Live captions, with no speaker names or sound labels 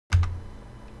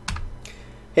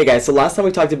Hey guys, so last time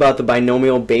we talked about the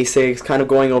binomial basics, kind of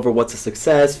going over what's a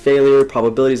success, failure,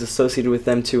 probabilities associated with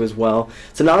them too as well.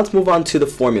 So now let's move on to the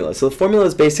formula. So the formula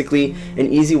is basically an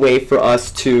easy way for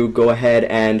us to go ahead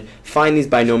and find these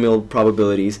binomial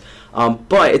probabilities.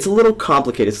 But it's a little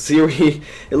complicated. So it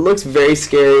looks very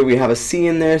scary. We have a c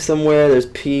in there somewhere. There's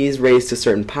p's raised to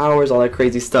certain powers, all that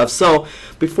crazy stuff. So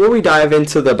before we dive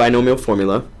into the binomial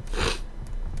formula,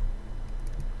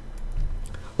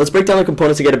 let's break down the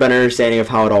components to get a better understanding of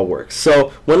how it all works. So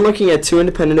when looking at two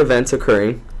independent events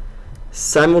occurring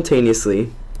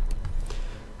simultaneously,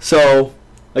 so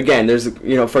again, there's,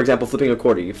 for example, flipping a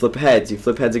quarter. You flip heads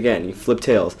again, you flip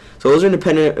tails. So those are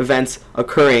independent events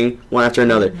occurring one after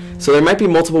another. So there might be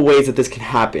multiple ways that this can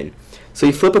happen. So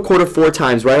you flip a quarter 4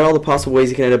 times, write all the possible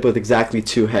ways you can end up with exactly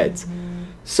 2 heads.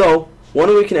 So one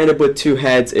way we can end up with 2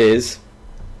 heads is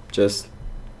just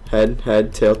head,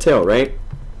 head, tail, tail, right?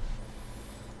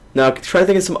 Now try to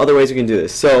think of some other ways we can do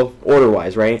this. So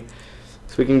order-wise, right?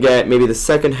 So we can get maybe the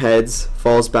second heads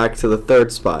falls back to the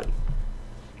third spot.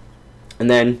 And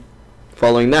then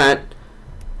following that,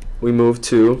 we move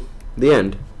to the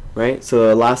end, right? So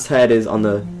the last head is on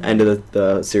the end of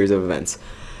the series of events.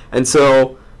 And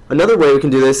so another way we can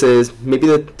do this is maybe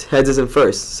the heads isn't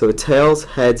first. So tails,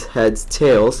 heads, heads,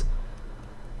 tails,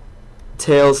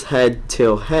 tails, head,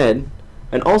 tail, head,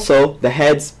 and also the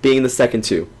heads being the second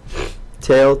two.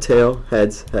 Tail, tail,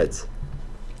 heads, heads.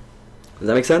 Does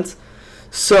that make sense?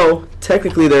 So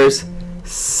technically there's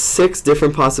 6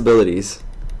 different possibilities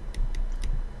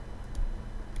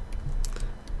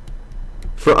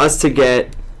for us to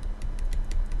get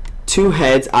 2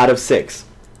 heads out of 6.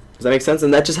 Does that make sense?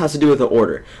 And that just has to do with the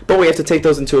order. But we have to take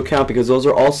those into account because those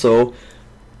are also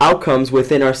outcomes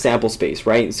within our sample space,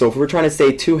 right? So if we're trying to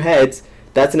say 2 heads,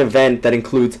 that's an event that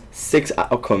includes 6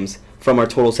 outcomes from our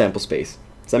total sample space.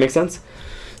 Does that make sense?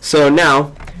 So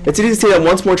now, it's easy to see that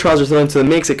once more trials are thrown into the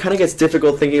mix, it kind of gets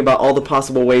difficult thinking about all the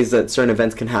possible ways that certain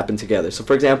events can happen together. So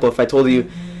for example, if I told you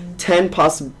 10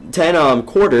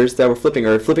 quarters that we're flipping,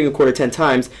 or flipping a quarter 10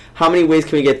 times, how many ways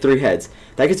can we get 3 heads?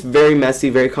 That gets very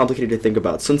messy, very complicated to think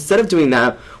about. So instead of doing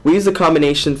that, we use the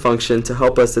combination function to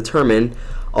help us determine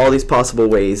all these possible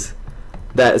ways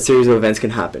that a series of events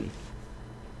can happen.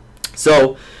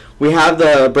 So we have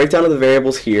the breakdown of the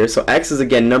variables here. So x is,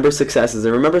 again, number of successes.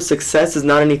 And remember, success is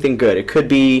not anything good. It could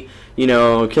be,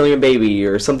 killing a baby,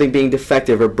 or something being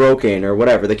defective or broken, or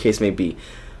whatever the case may be.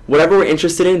 Whatever we're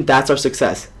interested in, that's our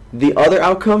success. The other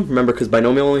outcome, remember, because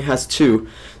binomial only has 2,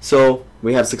 so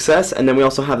we have success, and then we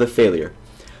also have the failure.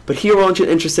 But here we're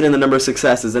interested in the number of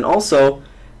successes, and also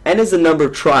n is the number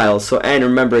of trials. So n,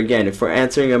 remember, again, if we're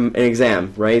answering an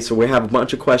exam, right, so we have a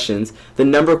bunch of questions, the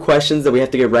number of questions that we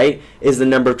have to get right is the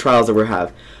number of trials that we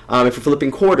have. If we're flipping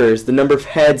quarters, the number of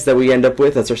heads that we end up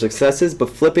with, that's our successes,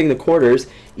 but flipping the quarters,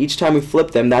 each time we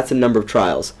flip them, that's the number of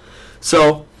trials.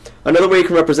 So another way you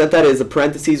can represent that is the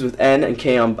parentheses with n and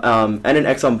k on n and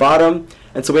x on bottom,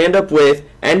 and so we end up with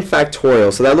n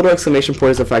factorial. So that little exclamation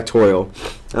point is a factorial.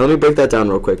 Now let me break that down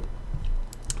real quick.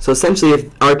 So essentially,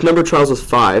 if our number of trials was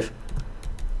 5,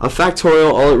 a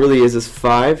factorial, all it really is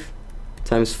 5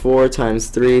 times 4 times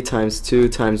 3 times 2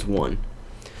 times 1.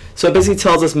 So it basically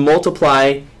tells us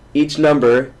multiply each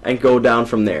number and go down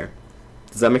from there.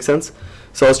 Does that make sense?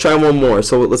 So let's try one more.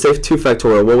 So let's say 2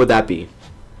 factorial. What would that be?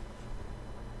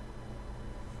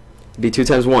 It'd be 2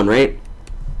 times 1, right?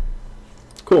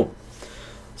 Cool.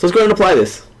 So let's go ahead and apply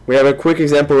this. We have a quick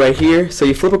example right here. So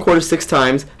you flip a quarter 6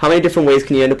 times. How many different ways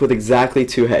can you end up with exactly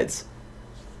 2 heads?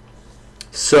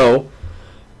 So,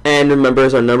 n, remember,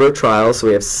 is our number of trials. So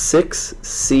we have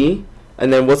 6c.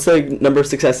 And then what's the number of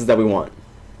successes that we want?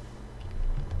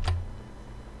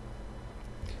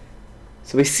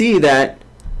 So we see that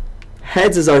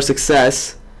heads is our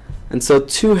success. And so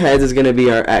 2 heads is going to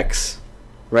be our x,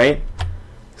 right?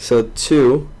 So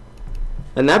 2.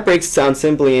 And that breaks down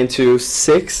simply into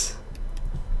 6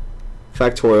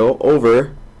 factorial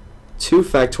over 2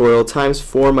 factorial times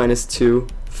 4 minus 2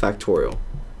 factorial.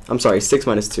 I'm sorry, 6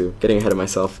 minus 2. Getting ahead of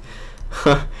myself.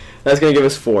 That's going to give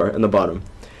us 4 in the bottom.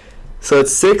 So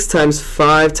it's 6 times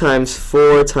 5 times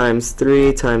 4 times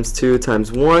 3 times 2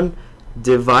 times 1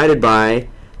 divided by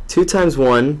 2 times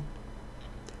 1.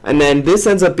 And then this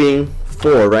ends up being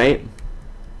 4, right?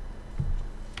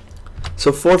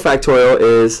 So 4 factorial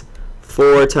is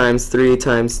 4 times 3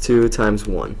 times 2 times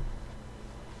 1.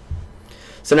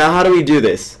 So now how do we do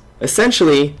this?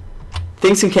 Essentially,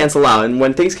 things can cancel out. And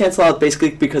when things cancel out, basically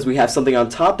because we have something on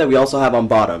top that we also have on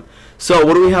bottom. So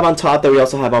what do we have on top that we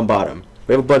also have on bottom?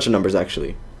 We have a bunch of numbers,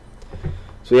 actually.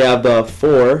 So we have the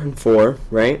 4 and 4,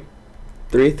 right?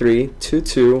 3, 3, 2,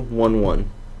 2, 1,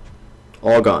 1.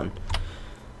 All gone.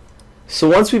 So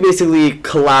once we basically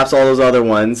collapse all those other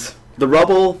ones, the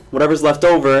rubble, whatever's left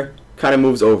over, kind of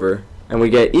moves over. And we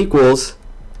get equals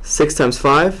 6 times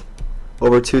 5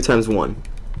 over 2 times 1.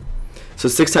 So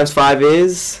 6 times 5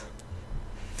 is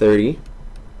 30.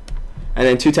 And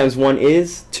then 2 times 1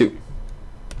 is 2.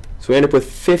 So we end up with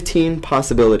 15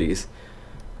 possibilities.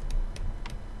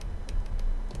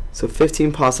 So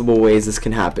 15 possible ways this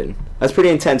can happen. That's pretty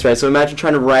intense, right? So imagine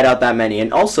trying to write out that many.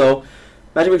 And also,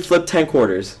 imagine we flip 10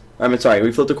 quarters. We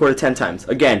flipped a quarter 10 times.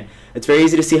 Again, it's very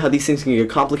easy to see how these things can get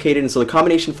complicated, and so the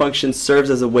combination function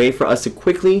serves as a way for us to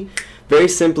quickly, very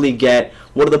simply get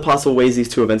what are the possible ways these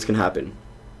two events can happen.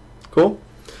 Cool?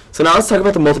 So now let's talk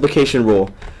about the multiplication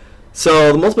rule.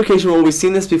 So the multiplication rule, we've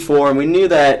seen this before, and we knew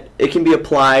that it can be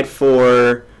applied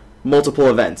for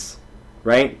multiple events,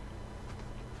 right?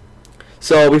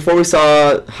 So before we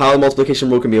saw how the multiplication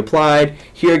rule can be applied,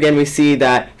 here again we see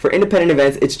that for independent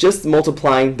events, it's just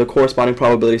multiplying the corresponding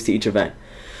probabilities to each event.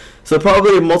 So the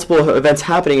probability of multiple events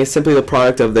happening is simply the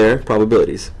product of their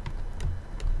probabilities.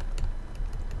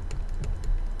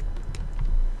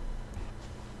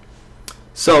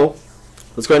 So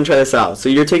let's go ahead and try this out. So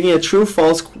you're taking a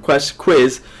true-false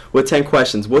quiz with 10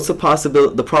 questions. What's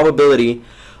the probability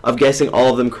of guessing all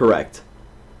of them correct?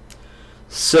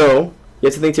 So you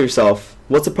have to think to yourself,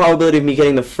 what's the probability of me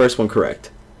getting the first one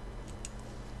correct?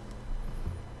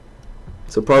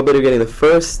 So probability of getting the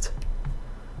first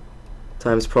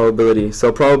times probability.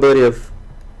 So probability of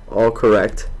all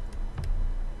correct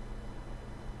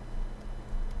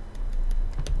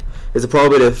is the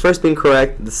probability of the first being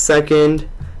correct, the second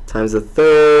times the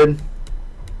third,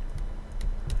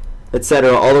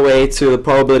 etc., all the way to the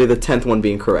probability of the 10th one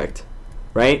being correct,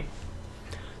 right?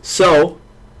 So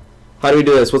how do we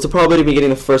do this? What's the probability of me getting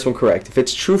the first one correct? If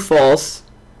it's true, false,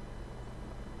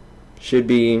 should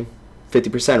be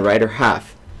 50%, right? Or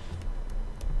half.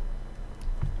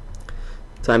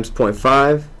 Times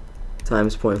 0.5,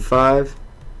 times 0.5,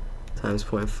 times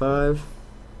 0.5.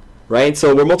 Right?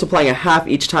 So we're multiplying a half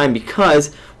each time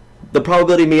because the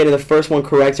probability of me getting the first one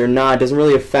correct or not doesn't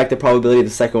really affect the probability of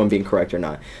the second one being correct or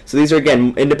not. So these are,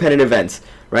 again, independent events,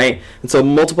 right? And so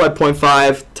multiply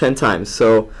 0.5 10 times.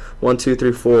 So 1, 2,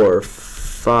 3, 4,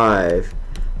 5.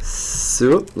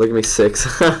 So, look at me,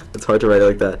 6. It's hard to write it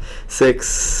like that. 6,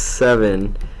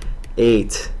 7,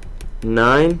 8,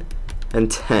 9,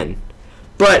 and 10.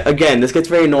 But again, this gets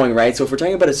very annoying, right? So if we're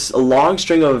talking about a long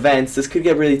string of events, this could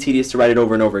get really tedious to write it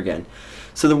over and over again.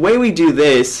 So the way we do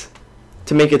this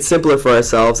to make it simpler for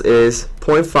ourselves is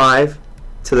 0.5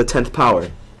 to the 10th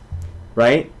power,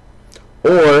 right?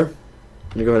 Or,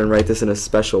 let me go ahead and write this in a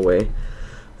special way.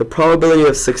 The probability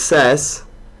of success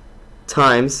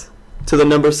times to the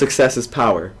number of successes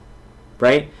power,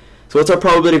 right? So what's our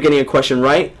probability of getting a question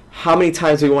right? How many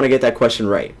times do we want to get that question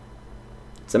right?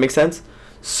 Does that make sense?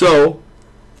 So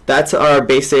that's our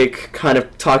basic kind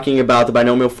of talking about the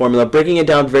binomial formula, breaking it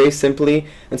down very simply.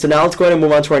 And so now let's go ahead and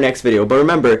move on to our next video. But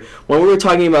remember, when we were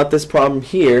talking about this problem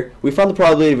here, we found the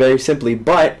probability very simply,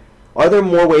 but are there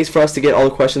more ways for us to get all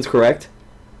the questions correct?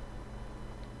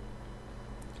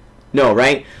 No,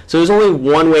 right? So there's only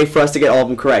one way for us to get all of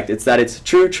them correct. It's that it's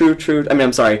true, true, true.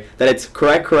 That it's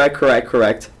correct, correct, correct,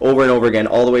 correct, over and over again,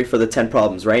 all the way for the 10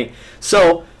 problems, right?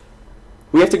 So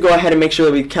we have to go ahead and make sure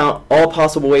that we count all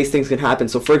possible ways things can happen.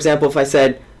 So for example, if I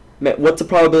said, what's the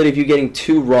probability of you getting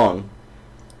 2 wrong?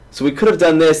 So we could have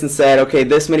done this and said, okay,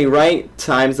 this many right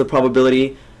times the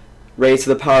probability raised to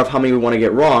the power of how many we want to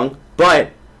get wrong, but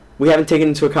we haven't taken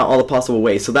into account all the possible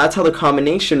ways. So that's how the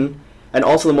combination and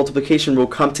also the multiplication will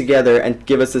come together and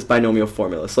give us this binomial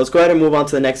formula. So let's go ahead and move on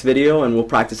to the next video and we'll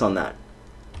practice on that.